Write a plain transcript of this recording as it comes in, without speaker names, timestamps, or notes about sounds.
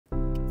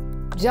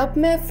जब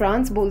मैं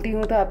फ्रांस बोलती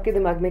हूँ तो आपके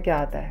दिमाग में क्या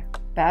आता है?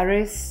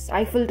 Paris,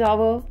 Eiffel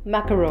tower,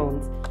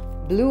 macarons,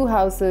 blue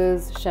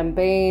houses,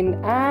 champagne,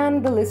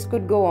 and the list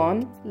could go on.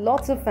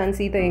 Lots of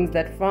fancy things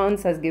that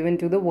France has given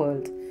to the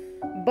world.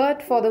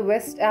 But for the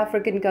West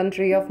African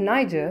country of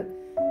Niger,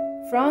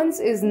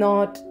 France is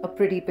not a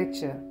pretty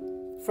picture.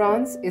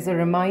 France is a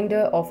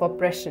reminder of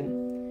oppression.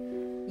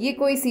 ये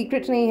कोई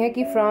secret नहीं है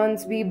कि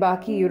France भी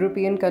बाकी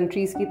European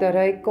countries की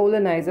तरह एक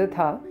कॉलोनाइज़र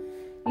था,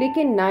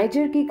 लेकिन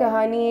नाइजर की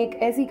कहानी एक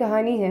ऐसी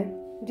कहानी है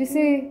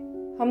जिसे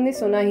हमने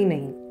सुना ही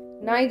नहीं।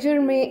 नाइजर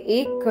में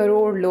 1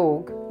 करोड़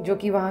लोग, जो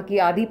कि वहाँ की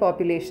आधी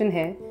पॉपुलेशन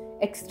है,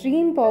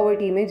 एक्सट्रीम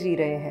पॉवर्टी में जी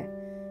रहे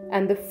हैं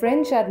and the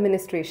French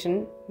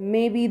administration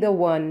may be the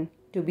one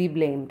to be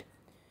blamed.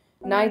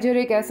 Niger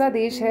एक ऐसा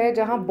देश है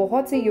जहाँ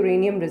बहुत से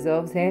यूरेनियम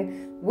रिजर्व्स हैं,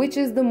 which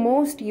is the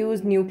most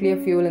used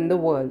nuclear fuel in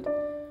the world.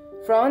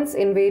 France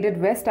invaded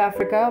West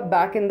Africa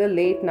back in the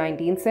late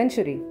 19th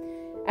century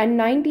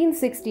and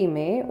 1960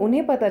 में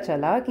उन्हें पता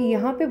चला कि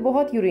यहाँ पे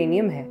बहुत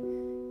यूरेनियम है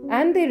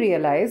and they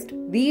realized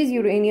these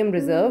uranium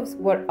reserves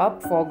were up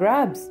for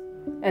grabs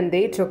and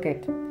they took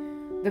it.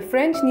 The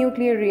French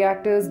nuclear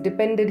reactors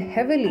depended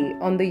heavily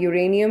on the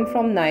uranium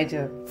from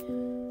Niger.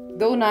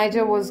 Though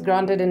Niger was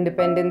granted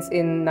independence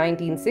in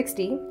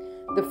 1960,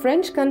 the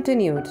French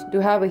continued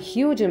to have a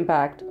huge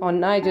impact on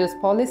Niger's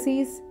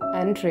policies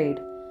and trade.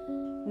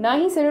 ना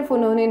ही सिर्फ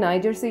उन्होंने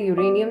niger से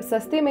uranium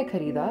सस्ते में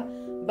खरीदा,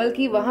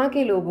 बल्कि वहाँ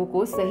के लोगों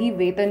को सही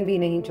वेतन भी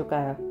नहीं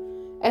चुकाया।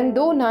 And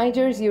though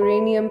Niger's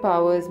uranium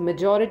powers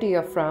majority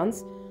of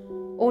France,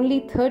 only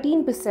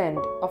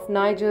 13% of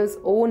Niger's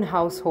own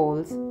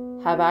households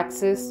have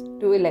access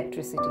to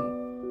electricity.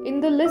 In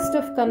the list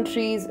of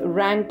countries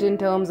ranked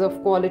in terms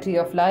of quality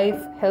of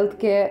life,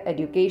 healthcare,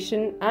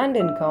 education, and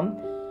income,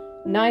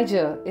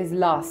 Niger is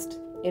last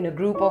in a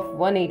group of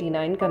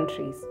 189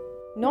 countries.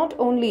 Not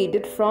only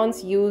did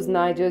France use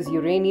Niger's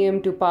uranium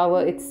to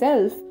power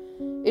itself,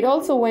 it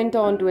also went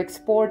on to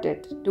export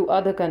it to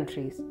other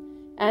countries.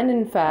 And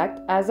in fact,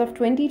 as of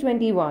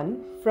 2021,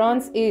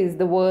 France is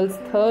the world's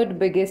 3rd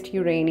biggest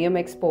uranium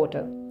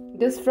exporter.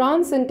 Does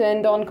France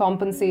intend on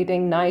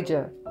compensating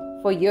Niger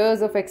for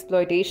years of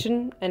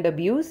exploitation and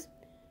abuse?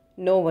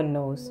 No one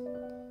knows.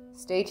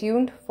 Stay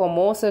tuned for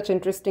more such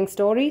interesting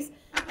stories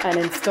and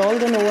install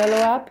the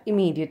Novello app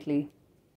immediately.